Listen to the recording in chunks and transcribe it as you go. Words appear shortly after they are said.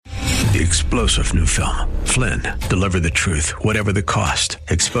The explosive new film, Flynn, deliver the truth, whatever the cost,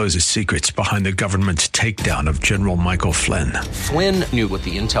 exposes secrets behind the government's takedown of General Michael Flynn. Flynn knew what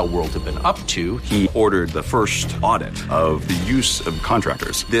the intel world had been up to. He ordered the first audit of the use of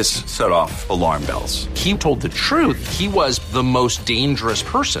contractors. This set off alarm bells. He told the truth. He was the most dangerous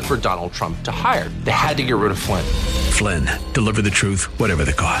person for Donald Trump to hire. They had to get rid of Flynn. Flynn, deliver the truth, whatever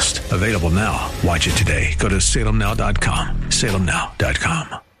the cost. Available now. Watch it today. Go to salemnow.com.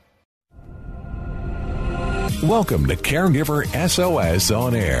 salemnow.com. Welcome to Caregiver SOS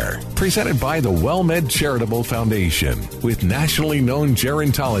On Air, presented by the WellMed Charitable Foundation, with nationally known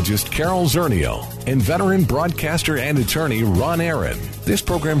gerontologist Carol Zernial and veteran broadcaster and attorney Ron Aaron. This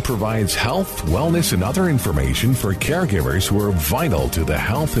program provides health, wellness, and other information for caregivers who are vital to the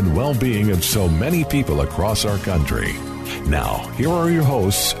health and well-being of so many people across our country. Now, here are your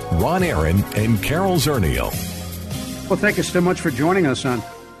hosts, Ron Aaron and Carol Zernial. Well, thank you so much for joining us on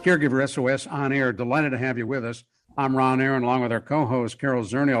Caregiver SOS On Air. Delighted to have you with us. I'm Ron Aaron, along with our co-host, Carol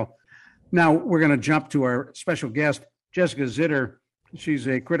Zernial. Now, we're going to jump to our special guest, Jessica Zitter. She's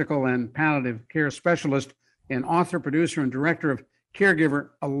a critical and palliative care specialist and author, producer, and director of Caregiver,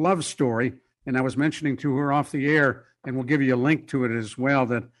 A Love Story. And I was mentioning to her off the air, and we'll give you a link to it as well,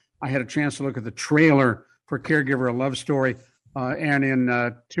 that I had a chance to look at the trailer for Caregiver, A Love Story. And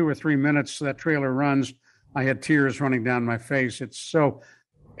in 2 or 3 minutes that trailer runs, I had tears running down my face. It's so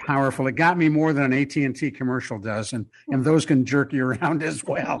powerful. It got me more than an AT&T commercial does, and those can jerk you around as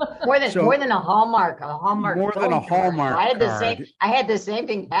well. more than a Hallmark more than a Hallmark. I had the same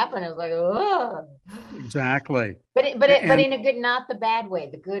thing happen. I was like, oh, exactly. But in a good, not the bad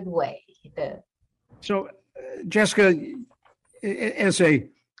way, the good way. So, Jessica, as a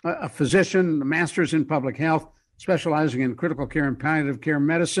physician, a master's in public health, specializing in critical care and palliative care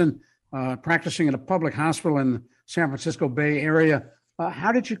medicine, practicing at a public hospital in the San Francisco Bay Area.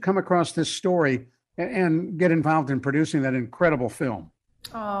 How did you come across this story and get involved in producing that incredible film?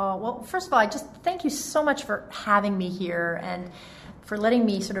 Oh, well, first of all, I just thank you so much for having me here and for letting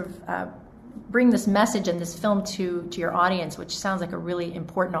me sort of bring this message and this film to your audience, which sounds like a really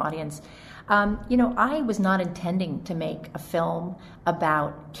important audience. I was not intending to make a film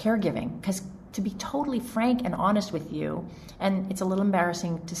about caregiving because, to be totally frank and honest with you, and it's a little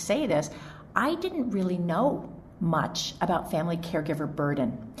embarrassing to say this, I didn't really know much about family caregiver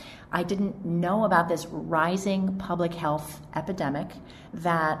burden. I didn't know about this rising public health epidemic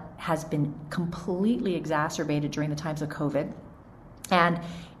that has been completely exacerbated during the times of COVID. And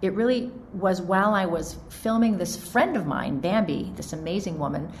it really was while I was filming this friend of mine, Bambi, this amazing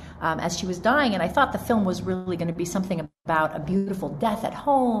woman, as she was dying, and I thought the film was really going to be something about a beautiful death at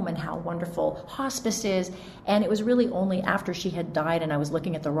home and how wonderful hospice is. And it was really only after she had died and I was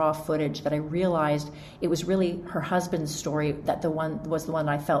looking at the raw footage that I realized it was really her husband's story that was the one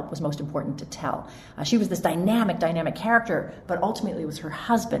I felt was most important to tell. She was this dynamic character, but ultimately it was her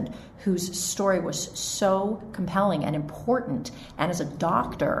husband whose story was so compelling and important. And as a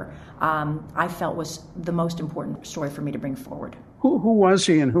doctor, I felt was the most important story for me to bring forward. Who was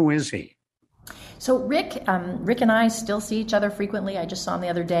he and who is he? So Rick and I still see each other frequently. I just saw him the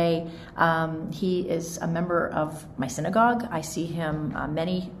other day. He is a member of my synagogue. I see him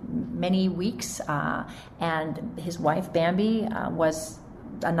many weeks. And his wife, Bambi, was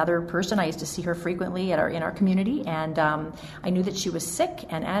another person. I used to see her frequently in our community. And I knew that she was sick.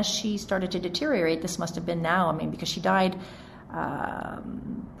 And as she started to deteriorate, this must have been now, because she died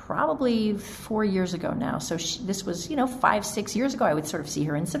probably 4 years ago now. So this was, 5-6 years ago. I would sort of see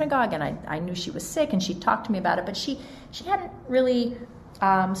her in synagogue, and I knew she was sick, and she talked to me about it, but she hadn't really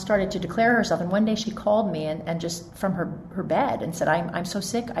started to declare herself. And one day she called me and just from her bed and said, I'm so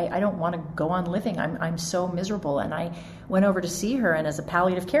sick. I don't want to go on living. I'm so miserable. And I went over to see her, and as a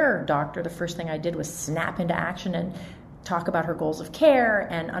palliative care doctor, the first thing I did was snap into action and talk about her goals of care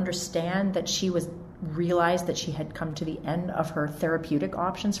and understand that she realized that she had come to the end of her therapeutic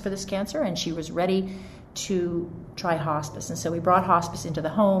options for this cancer, and she was ready to try hospice. And so we brought hospice into the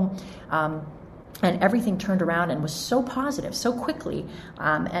home, and everything turned around and was so positive so quickly,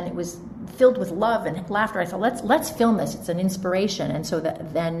 and it was filled with love and laughter. I thought, let's film this. It's an inspiration. And so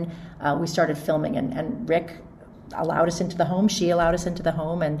then we started filming, and Rick allowed us into the home. She allowed us into the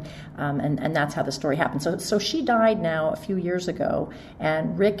home, and that's how the story happened. So she died now a few years ago,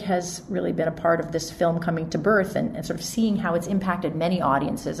 and Rick has really been a part of this film coming to birth and sort of seeing how it's impacted many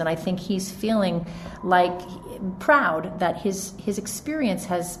audiences. And I think he's feeling proud that his experience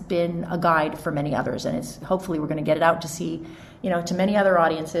has been a guide for many others, and hopefully we're going to get it out to see, to many other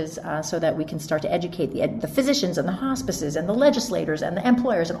audiences, so that we can start to educate the physicians and the hospices and the legislators and the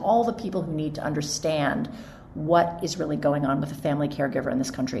employers and all the people who need to understand what is really going on with a family caregiver in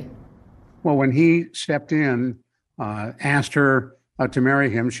this country. Well, when he stepped in, asked her to marry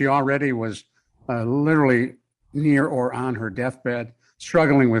him, she already was literally near or on her deathbed,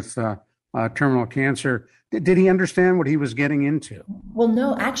 struggling with terminal cancer. Did he understand what he was getting into? Well,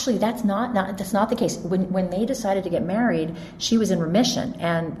 no, actually, that's not the case. When they decided to get married, she was in remission,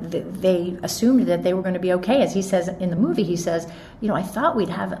 and they assumed that they were going to be okay. As he says in the movie, he says, I thought we'd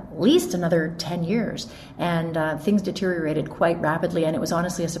have at least another 10 years. And things deteriorated quite rapidly, and it was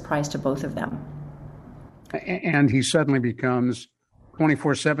honestly a surprise to both of them. And he suddenly becomes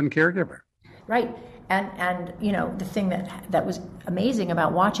 24/7 caregiver. Right. And the thing that was amazing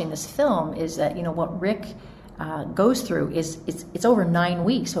about watching this film is that, what Rick goes through is it's over 9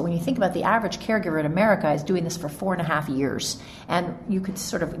 weeks. But when you think about the average caregiver in America is doing this for 4.5 years. And you could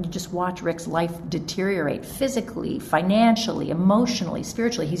you just watch Rick's life deteriorate physically, financially, emotionally,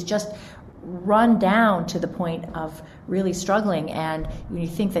 spiritually. He's just run down to the point of really struggling. And when you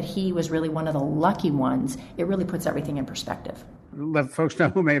think that he was really one of the lucky ones, it really puts everything in perspective. Let folks know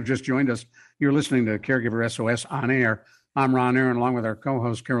who may have just joined us. You're listening to Caregiver SOS On Air. I'm Ron Aaron, along with our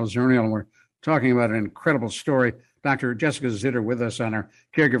co-host, Carol Zernial, and we're talking about an incredible story. Dr. Jessica Zitter with us on our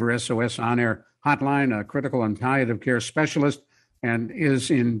Caregiver SOS On Air hotline, a critical and palliative care specialist, and is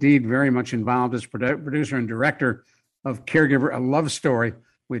indeed very much involved as producer and director of Caregiver, a Love Story,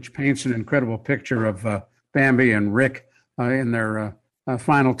 which paints an incredible picture of Bambi and Rick in their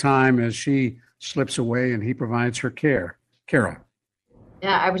final time as she slips away and he provides her care. Carol.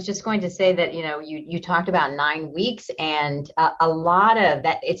 Yeah, I was just going to say that, you talked about 9 weeks, and a lot of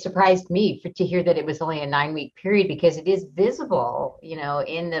that, it surprised me to hear that it was only a 9-week period, because it is visible,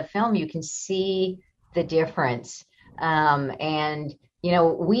 in the film, you can see the difference. And,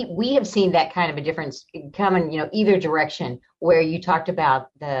 we have seen that kind of a difference come in, either direction, where you talked about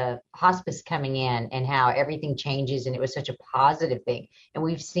the hospice coming in and how everything changes, and it was such a positive thing. And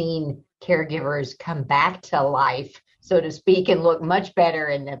we've seen caregivers come back to life, so to speak, and look much better,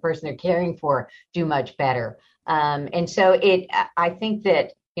 and the person they're caring for do much better. And so I think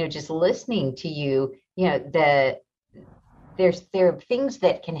that, just listening to you, there are things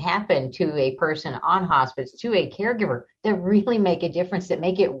that can happen to a person on hospice, to a caregiver, that really make a difference, that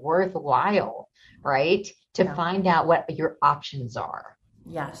make it worthwhile, right? To find out what your options are.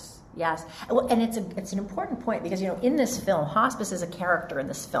 Yes. Well, and it's an important point, because, in this film, hospice is a character in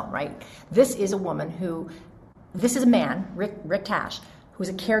this film, right? This is a man, Rick Tash, who's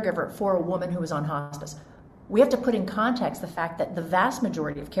a caregiver for a woman who was on hospice. We have to put in context the fact that the vast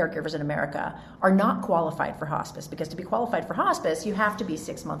majority of caregivers in America are not qualified for hospice, because to be qualified for hospice, you have to be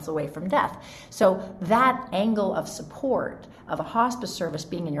 6 months away from death. So that angle of support of a hospice service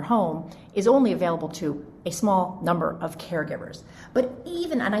being in your home is only available to a small number of caregivers. But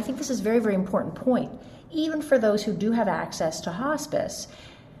even, and I think this is a very, very important point, even for those who do have access to hospice,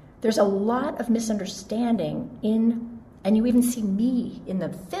 there's a lot of misunderstanding and you even see me in the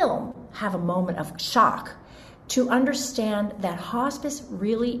film have a moment of shock to understand that hospice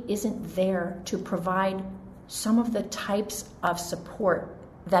really isn't there to provide some of the types of support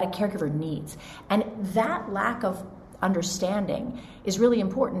that a caregiver needs. And that lack of understanding is really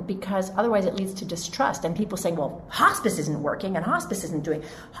important, because otherwise it leads to distrust and people saying, well, hospice isn't working and hospice isn't doing.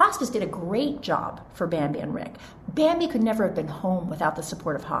 Hospice did a great job for Bambi and Rick. Bambi could never have been home without the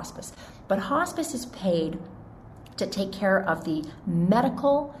support of hospice. But hospice is paid to take care of the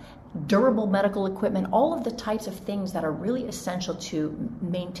durable medical equipment, all of the types of things that are really essential to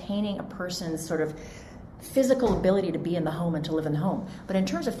maintaining a person's sort of physical ability to be in the home and to live in the home. But in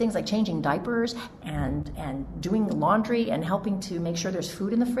terms of things like changing diapers and doing laundry and helping to make sure there's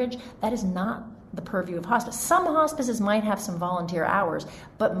food in the fridge, that is not the purview of hospice. Some hospices might have some volunteer hours,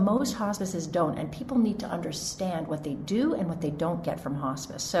 but most hospices don't, and people need to understand what they do and what they don't get from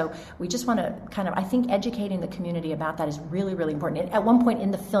hospice. So we just want to I think educating the community about that is really, really important. And at one point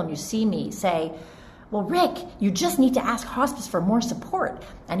in the film, you see me say, well, Rick, you just need to ask hospice for more support.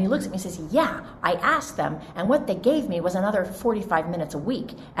 And he looks at me and says, yeah, I asked them, and what they gave me was another 45 minutes a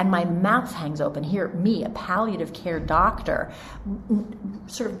week. And my mouth hangs open. Here, me, a palliative care doctor,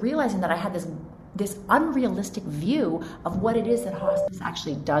 sort of realizing that I had this unrealistic view of what it is that hospice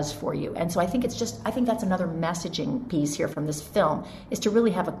actually does for you. And so I think that's another messaging piece here from this film, is to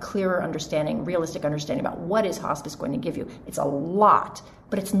really have a clearer understanding, realistic understanding about what is hospice going to give you. It's a lot,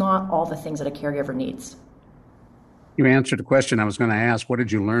 but it's not all the things that a caregiver needs. You answered a question I was going to ask. What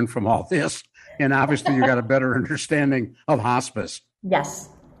did you learn from all this? And obviously you got a better understanding of hospice. Yes.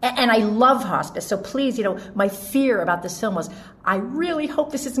 And I love hospice. So please, my fear about this film was, I really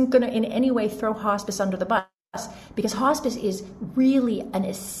hope this isn't going to in any way throw hospice under the bus. because hospice is really an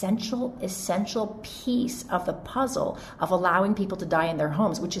essential piece of the puzzle of allowing people to die in their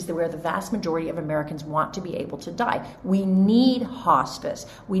homes, which is where the vast majority of Americans want to be able to die. We need hospice.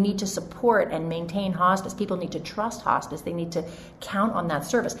 We need to support and maintain hospice. People need to trust hospice. They need to count on that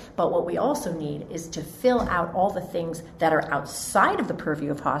service. But what we also need is to fill out all the things that are outside of the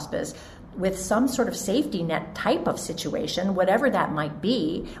purview of hospice with some sort of safety net type of situation, whatever that might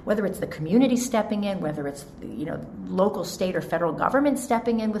be, whether it's the community stepping in, whether it's, local, state, or federal government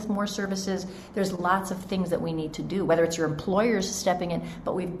stepping in with more services. There's lots of things that we need to do, whether it's your employers stepping in,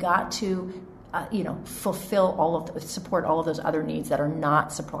 but we've got to, support all of those other needs that are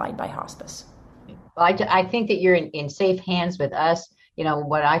not supplied by hospice. Well, I think that you're in safe hands with us.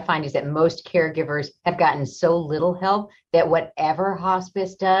 What I find is that most caregivers have gotten so little help that whatever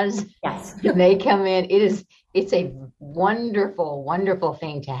hospice does, yes, when they come in, it's a wonderful, wonderful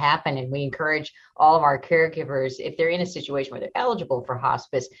thing to happen. And we encourage all of our caregivers, if they're in a situation where they're eligible for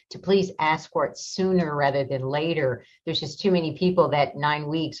hospice, to please ask for it sooner rather than later. There's just too many people that 9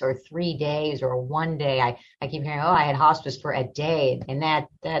 weeks or 3 days or 1 day, I keep hearing, I had hospice for a day. And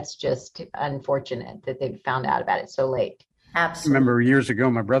that's just unfortunate that they found out about it so late. Absolutely. I remember years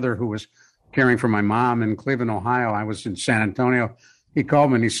ago, my brother, who was caring for my mom in Cleveland, Ohio, I was in San Antonio. He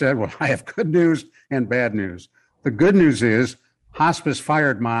called me and he said, well, I have good news and bad news. The good news is hospice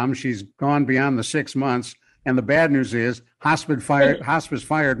fired mom. She's gone beyond the 6 months. And the bad news is hospice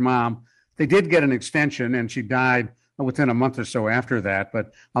fired mom. They did get an extension and she died within a month or so after that.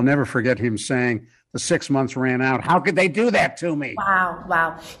 But I'll never forget him saying, the 6 months ran out. How could they do that to me?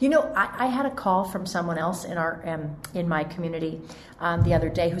 Wow. I had a call from someone else in my community the other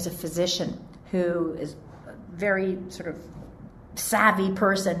day who's a physician who is a very sort of savvy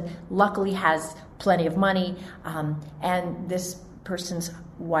person, luckily has plenty of money, and this person's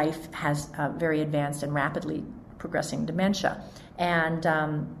wife has very advanced and rapidly progressing dementia.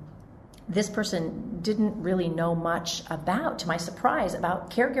 And this person didn't really know much about, to my surprise,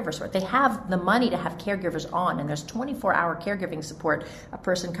 about caregiver support. They have the money to have caregivers on, and there's 24-hour caregiving support, a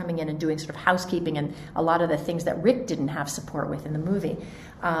person coming in and doing sort of housekeeping and a lot of the things that Rick didn't have support with in the movie.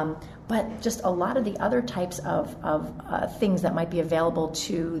 But just a lot of the other types of things that might be available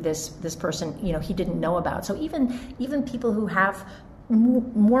to this person, he didn't know about. So even people who have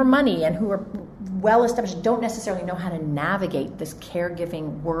more money and who are well established don't necessarily know how to navigate this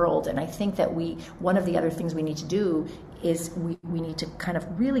caregiving world. And I think that one of the other things we need to do is we need to kind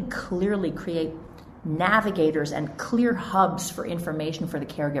of really clearly create navigators and clear hubs for information for the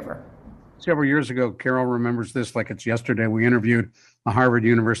caregiver. Several years ago, Carol remembers this like it's yesterday. We interviewed a Harvard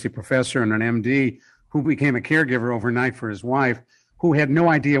University professor and an MD who became a caregiver overnight for his wife, who had no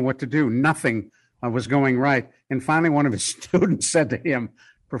idea what to do. Nothing was going right. And finally, one of his students said to him,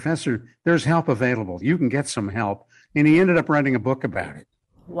 Professor, there's help available. You can get some help. And he ended up writing a book about it.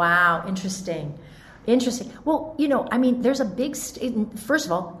 Wow, interesting. Well, there's a big, first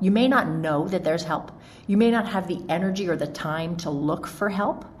of all, you may not know that there's help. You may not have the energy or the time to look for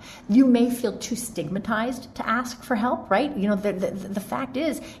help. You may feel too stigmatized to ask for help, right? The fact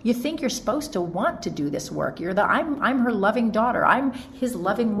is, you think you're supposed to want to do this work. I'm her loving daughter. I'm his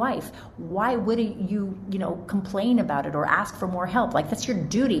loving wife. Why wouldn't you, complain about it or ask for more help? Like, that's your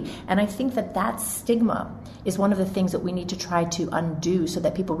duty. And I think that stigma is one of the things that we need to try to undo so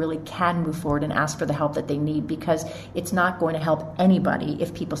that people really can move forward and ask for the help that they need, because it's not going to help anybody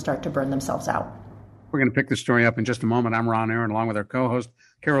if people start to burn themselves out. We're going to pick this story up in just a moment. I'm Ron Aaron, along with our co-host,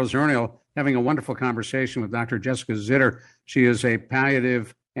 Carol Zernial, having a wonderful conversation with Dr. Jessica Zitter. She is a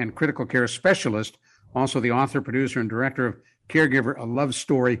palliative and critical care specialist, also the author, producer, and director of Caregiver, A Love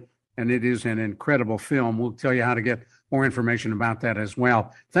Story, and it is an incredible film. We'll tell you how to get more information about that as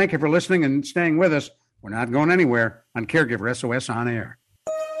well. Thank you for listening and staying with us. We're not going anywhere on Caregiver SOS On Air.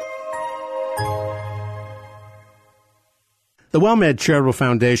 The WellMed Charitable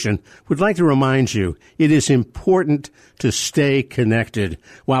Foundation would like to remind you it is important to stay connected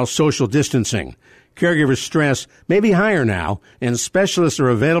while social distancing. Caregiver stress may be higher now, and specialists are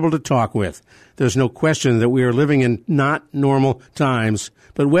available to talk with. There's no question that we are living in not normal times,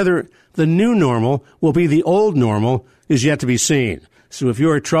 but whether the new normal will be the old normal is yet to be seen. So if you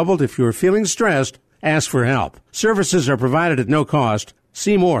are troubled, if you are feeling stressed, ask for help. Services are provided at no cost.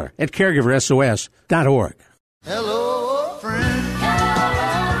 See more at caregiversos.org. Hello, friend.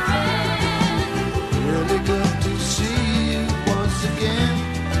 Hello, friend. Really good to see you once again.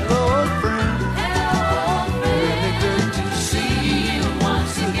 Hello, friend. Hello, friend. Really good to see you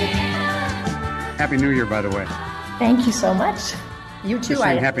once again. Happy New Year, by the way. Thank you so much. You too.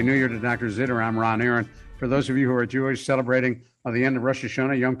 Happy New Year to Dr. Zitter. I'm Ron Aaron. For those of you who are Jewish, celebrating the end of Rosh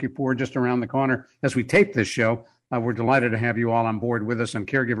Hashanah, Yom Kippur, just around the corner as we tape this show, we're delighted to have you all on board with us on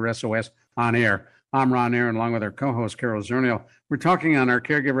Caregiver SOS On Air. I'm Ron Aaron, along with our co-host, Carol Zernial. We're talking on our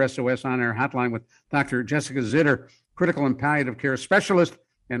Caregiver SOS On Air hotline with Dr. Jessica Zitter, critical and palliative care specialist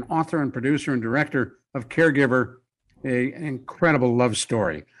and author and producer and director of Caregiver, an incredible love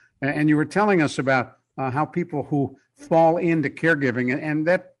story. And you were telling us about how people who fall into caregiving, and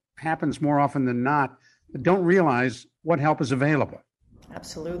that happens more often than not, don't realize what help is available.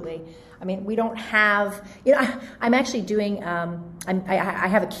 Absolutely. I mean, we don't have, I'm actually doing, I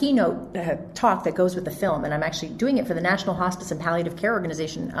have a keynote talk that goes with the film, and I'm actually doing it for the National Hospice and Palliative Care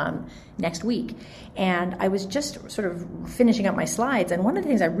Organization next week. And I was just sort of finishing up my slides, and one of the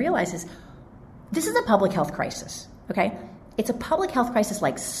things I realized is this is a public health crisis, okay? It's a public health crisis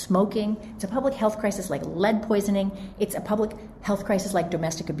like smoking. It's a public health crisis like lead poisoning. It's a public health crisis like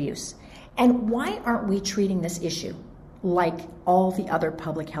domestic abuse. And why aren't we treating this issue like all the other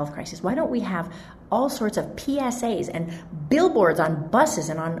public health crises? Why don't we have all sorts of PSAs and billboards on buses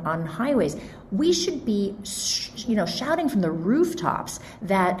and on highways? We should be, shouting from the rooftops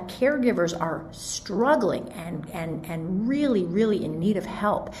that caregivers are struggling and really, really in need of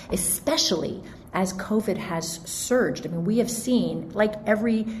help, especially as COVID has surged. I mean, we have seen, like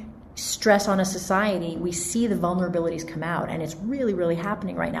every stress on a society, we see the vulnerabilities come out, and it's really, really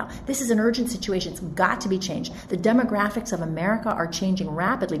happening right now. This is an urgent situation. It's got to be changed. The demographics of America are changing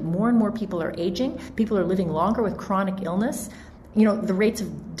rapidly. More and more people are aging. People are living longer with chronic illness. The rates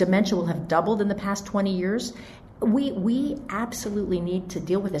of dementia will have doubled in the past 20 years. We absolutely need to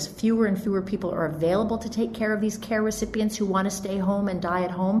deal with this. Fewer and fewer people are available to take care of these care recipients who want to stay home and die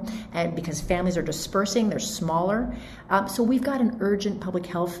at home, and because families are dispersing, they're smaller. So we've got an urgent public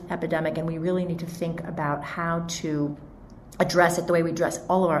health epidemic, and we really need to think about how to address it the way we address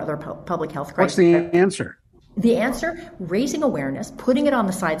all of our other public health crises. What's the answer? The answer, raising awareness, putting it on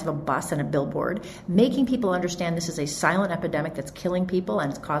the sides of a bus and a billboard, making people understand this is a silent epidemic that's killing people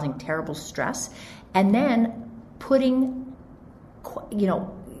and it's causing terrible stress, and then putting,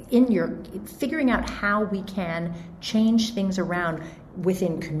 figuring out how we can change things around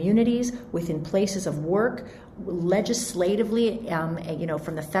within communities, within places of work, legislatively,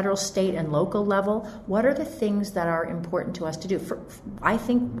 from the federal, state, and local level. What are the things that are important to us to do? I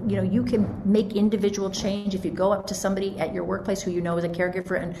think, you can make individual change if you go up to somebody at your workplace who you know is a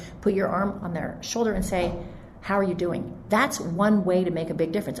caregiver and put your arm on their shoulder and say, how are you doing? That's one way to make a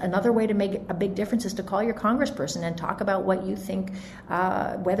big difference. Another way to make a big difference is to call your congressperson and talk about what you think,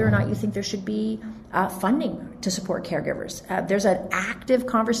 whether or not you think there should be funding to support caregivers. There's an active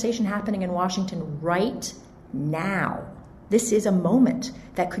conversation happening in Washington right now. This is a moment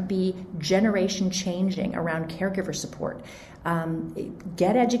that could be generation changing around caregiver support.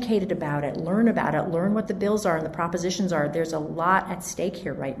 Get educated about it, learn what the bills are and the propositions are. There's a lot at stake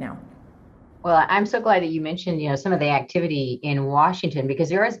here right now. Well, I'm so glad that you mentioned, some of the activity in Washington, because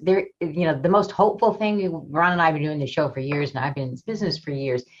the most hopeful thing, Ron and I have been doing the show for years, and I've been in this business for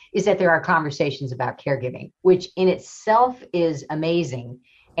years, is that there are conversations about caregiving, which in itself is amazing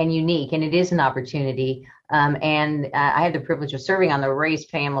and unique, and it is an opportunity. And I have the privilege of serving on the Race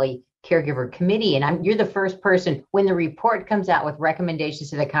Family Caregiver Committee, and you're the first person, when the report comes out with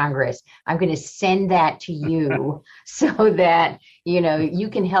recommendations to the Congress, I'm going to send that to you so that, you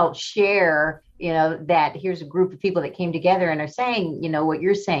can help share, that here's a group of people that came together and are saying, what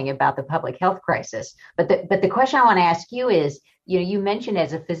you're saying about the public health crisis. But the question I want to ask you is, you mentioned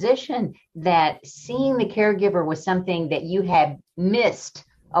as a physician that seeing the caregiver was something that you had missed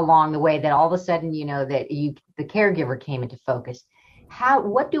along the way, that all of a sudden, the caregiver came into focus.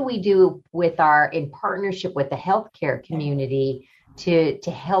 What do we do in partnership with the healthcare community to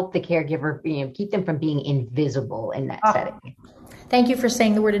help the caregiver, keep them from being invisible in that setting? Thank you for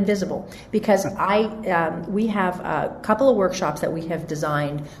saying the word invisible, because we have a couple of workshops that we have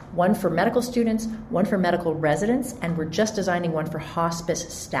designed, one for medical students, one for medical residents, and we're just designing one for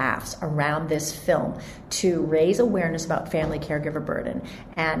hospice staffs around this film to raise awareness about family caregiver burden.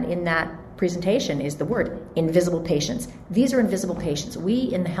 And in that presentation is the word invisible patients. These are invisible patients.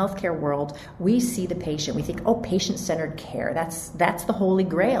 We in the healthcare world, we see the patient. We think, patient-centered care. That's the holy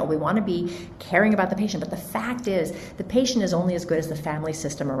grail. We want to be caring about the patient. But the fact is, the patient is only as good as the family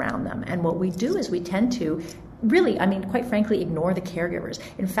system around them. And what we do is we tend to really, quite frankly, ignore the caregivers.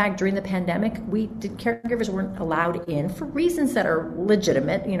 In fact, during the pandemic, caregivers weren't allowed in for reasons that are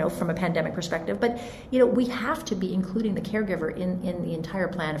legitimate, from a pandemic perspective. But, we have to be including the caregiver in the entire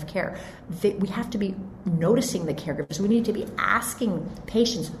plan of care. We have to be noticing the caregivers. We need to be asking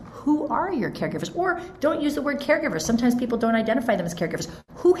patients, who are your caregivers? Or don't use the word caregivers. Sometimes people don't identify them as caregivers.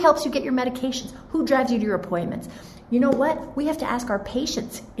 Who helps you get your medications? Who drives you to your appointments? You know what? We have to ask our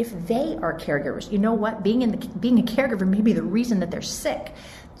patients if they are caregivers. You know what? Being a caregiver may be the reason that they're sick.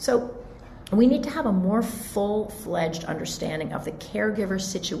 So we need to have a more full-fledged understanding of the caregiver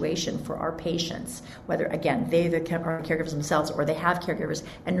situation for our patients, whether, again, they are caregivers themselves or they have caregivers,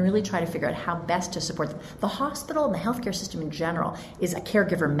 and really try to figure out how best to support them. The hospital and the healthcare system in general is a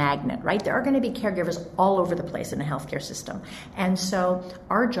caregiver magnet, right? There are going to be caregivers all over the place in the healthcare system. And so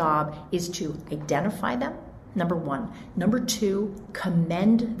our job is to identify them, number one. Number two,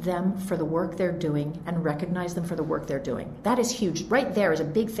 commend them for the work they're doing and recognize them for the work they're doing. That is huge. Right there is a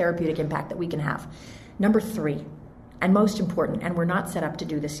big therapeutic impact that we can have. Number three, and most important, and we're not set up to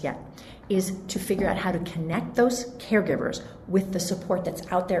do this yet, is to figure out how to connect those caregivers with the support that's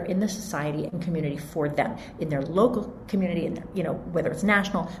out there in the society and community for them, in their local community, and whether it's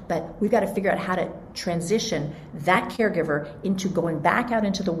national. But we've got to figure out how to transition that caregiver into going back out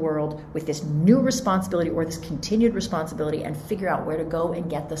into the world with this new responsibility or this continued responsibility, and figure out where to go and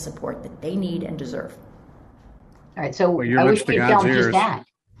get the support that they need and deserve. All right, so I wish they filmed just that.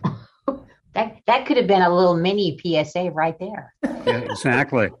 That could have been a little mini PSA right there. Yeah,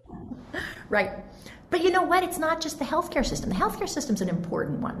 exactly. Right. But you know what? It's not just the healthcare system. The healthcare system is an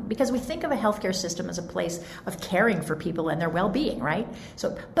important one because we think of a healthcare system as a place of caring for people and their well-being, right?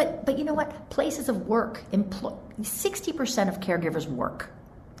 So, but you know what? Places of work, 60% of caregivers work.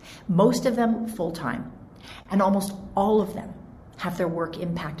 Most of them full-time. And almost all of them have their work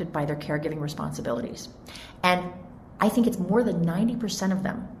impacted by their caregiving responsibilities. And I think it's more than 90% of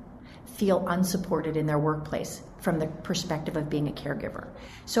them feel unsupported in their workplace from the perspective of being a caregiver.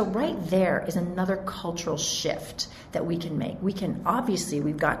 So right there is another cultural shift that we can make.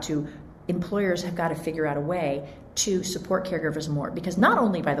 Employers have got to figure out a way to support caregivers more, because not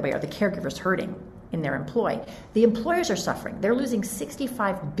only, by the way, are the caregivers hurting in their employ, the employers are suffering. They're losing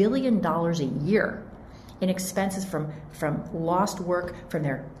 $65 billion a year in expenses from lost work, from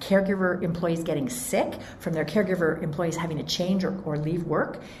their caregiver employees getting sick, from their caregiver employees having to change or leave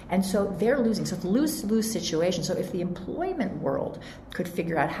work. And so they're losing. So it's a lose-lose situation. So if the employment world could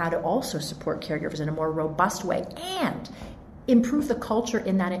figure out how to also support caregivers in a more robust way and improve the culture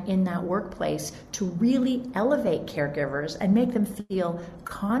in that workplace to really elevate caregivers and make them feel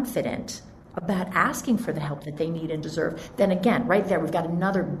confident about asking for the help that they need and deserve, then again, right there, we've got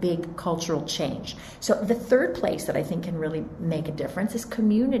another big cultural change. So the third place that I think can really make a difference is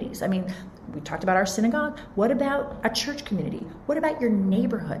communities. I mean, we talked about our synagogue. What about a church community? What about your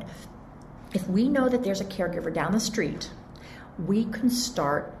neighborhood? If we know that there's a caregiver down the street, we can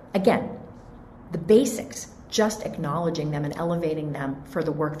start, again, the basics, just acknowledging them and elevating them for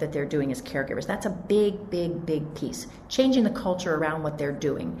the work that they're doing as caregivers. That's a big, big, big piece. Changing the culture around what they're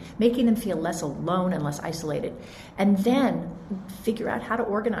doing, making them feel less alone and less isolated. And then figure out how to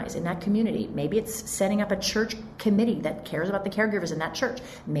organize in that community. Maybe it's setting up a church committee that cares about the caregivers in that church.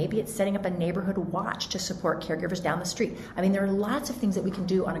 Maybe it's setting up a neighborhood watch to support caregivers down the street. I mean, there are lots of things that we can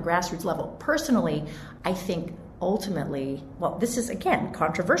do on a grassroots level. Personally, I think ultimately, well, this is again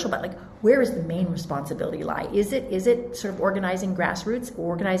controversial, but like, where is the main responsibility lie? Is it sort of organizing grassroots,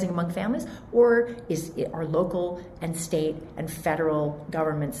 organizing among families, or is it our local and state and federal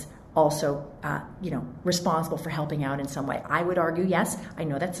governments also, responsible for helping out in some way? I would argue yes. I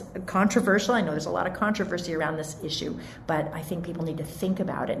know that's controversial. I know there's a lot of controversy around this issue, but I think people need to think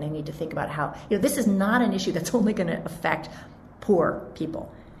about it, and they need to think about how, this is not an issue that's only going to affect poor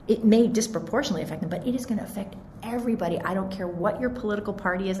people. It may disproportionately affect them, but it is going to affect everybody. I don't care what your political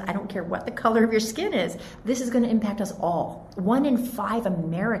party is. I don't care what the color of your skin is. This is going to impact us all. 1 in 5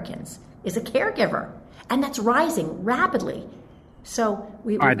 Americans is a caregiver, and that's rising rapidly. So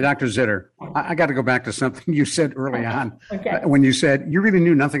all right, Dr. Zitter, I got to go back to something you said early on. Okay. When you said you really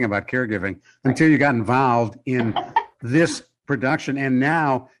knew nothing about caregiving until you got involved in this production, and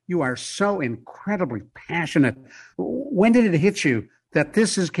now you are so incredibly passionate. When did it hit you that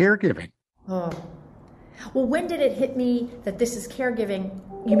this is caregiving? Oh. Well, when did it hit me that this is caregiving?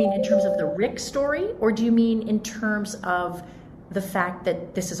 You mean in terms of the Rick story, or do you mean in terms of the fact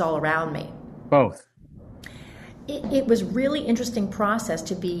that this is all around me? Both. It was really interesting process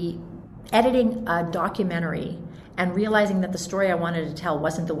to be editing a documentary and realizing that the story I wanted to tell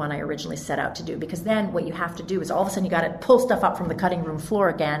wasn't the one I originally set out to do. Because then what you have to do is all of a sudden you got to pull stuff up from the cutting room floor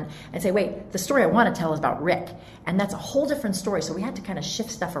again and say, wait, the story I want to tell is about Rick. And that's a whole different story. So we had to kind of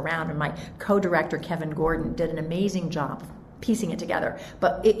shift stuff around. And my co-director, Kevin Gordon, did an amazing job piecing it together.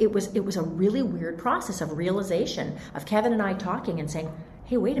 But it was a really weird process of realization of Kevin and I talking and saying,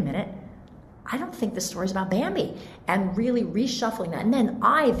 hey, wait a minute. I don't think this story's about Bambi, and really reshuffling that. And then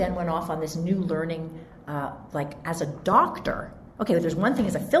I went off on this new learning, like as a doctor. Okay, there's one thing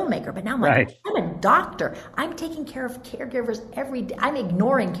as a filmmaker, but now I'm like, I'm a doctor. I'm taking care of caregivers every day. I'm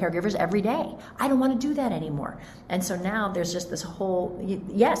ignoring caregivers every day. I don't want to do that anymore. And so now there's just this whole,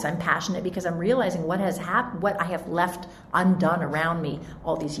 yes, I'm passionate because I'm realizing what has happened, what I have left undone around me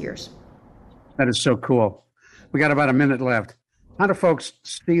all these years. That is so cool. We got about a minute left. How do folks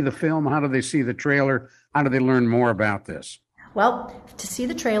see the film? How do they see the trailer? How do they learn more about this? Well, to see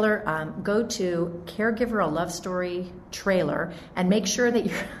the trailer, go to Caregiver, A Love Story trailer and make sure that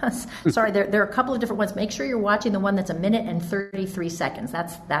you're, sorry, there are a couple of different ones. Make sure you're watching the one that's 1 minute and 33 seconds.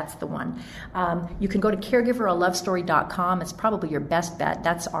 That's the one. You can go to caregiveralovestory.com. It's probably your best bet.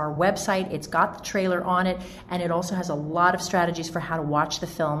 That's our website. It's got the trailer on it, and it also has a lot of strategies for how to watch the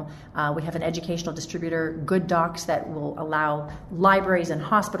film. We have an educational distributor, Good Docs, that will allow libraries and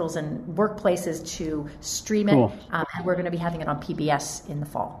hospitals and workplaces to stream it. Cool. And we're going to be having it on PBS in the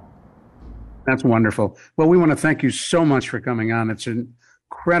fall. That's wonderful. Well, we want to thank you so much for coming on. It's an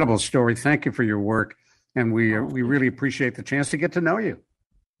incredible story. Thank you for your work. And we really appreciate the chance to get to know you.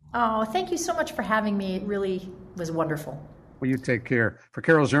 Oh, thank you so much for having me. It really was wonderful. Well, you take care. For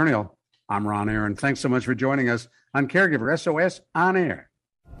Carol Zernial, I'm Ron Aaron. Thanks so much for joining us on Caregiver SOS On Air.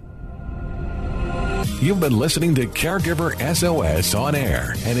 You've been listening to Caregiver SOS On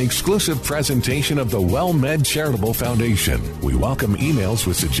Air, an exclusive presentation of the WellMed Charitable Foundation. We welcome emails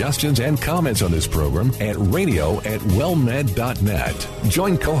with suggestions and comments on this program at radio@wellmed.net.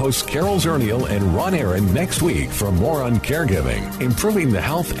 Join co-hosts Carol Zernial and Ron Aaron next week for more on caregiving, improving the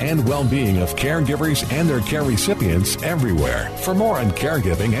health and well-being of caregivers and their care recipients everywhere. For more on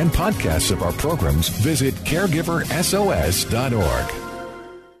caregiving and podcasts of our programs, visit caregiversos.org.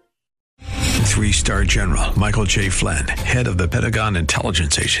 3-star General Michael J. Flynn, head of the Pentagon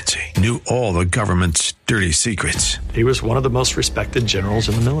Intelligence Agency, knew all the government's dirty secrets. He was one of the most respected generals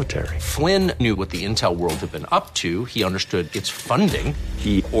in the military. Flynn knew what the intel world had been up to. He understood its funding.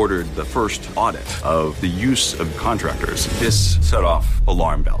 He ordered the first audit of the use of contractors. This set off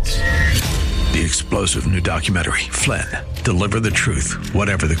alarm bells. The explosive new documentary, Flynn, Deliver the Truth,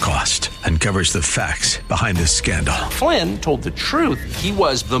 Whatever the Cost, uncovers the facts behind this scandal. Flynn told the truth. He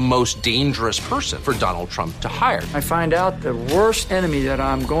was the most dangerous person for Donald Trump to hire. I find out the worst enemy that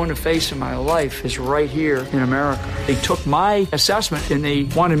I'm going to face in my life is right here in America. They took my assessment and they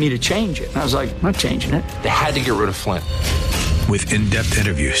wanted me to change it. And I was like, I'm not changing it. They had to get rid of Flynn. With in-depth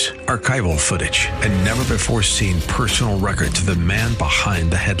interviews, archival footage, and never-before-seen personal records of the man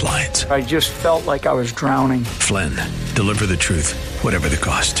behind the headlines. I just felt like I was drowning. Flynn, Deliver the Truth, Whatever the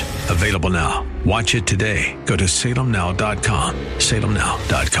Cost. Available now. Watch it today. Go to salemnow.com.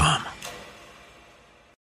 salemnow.com.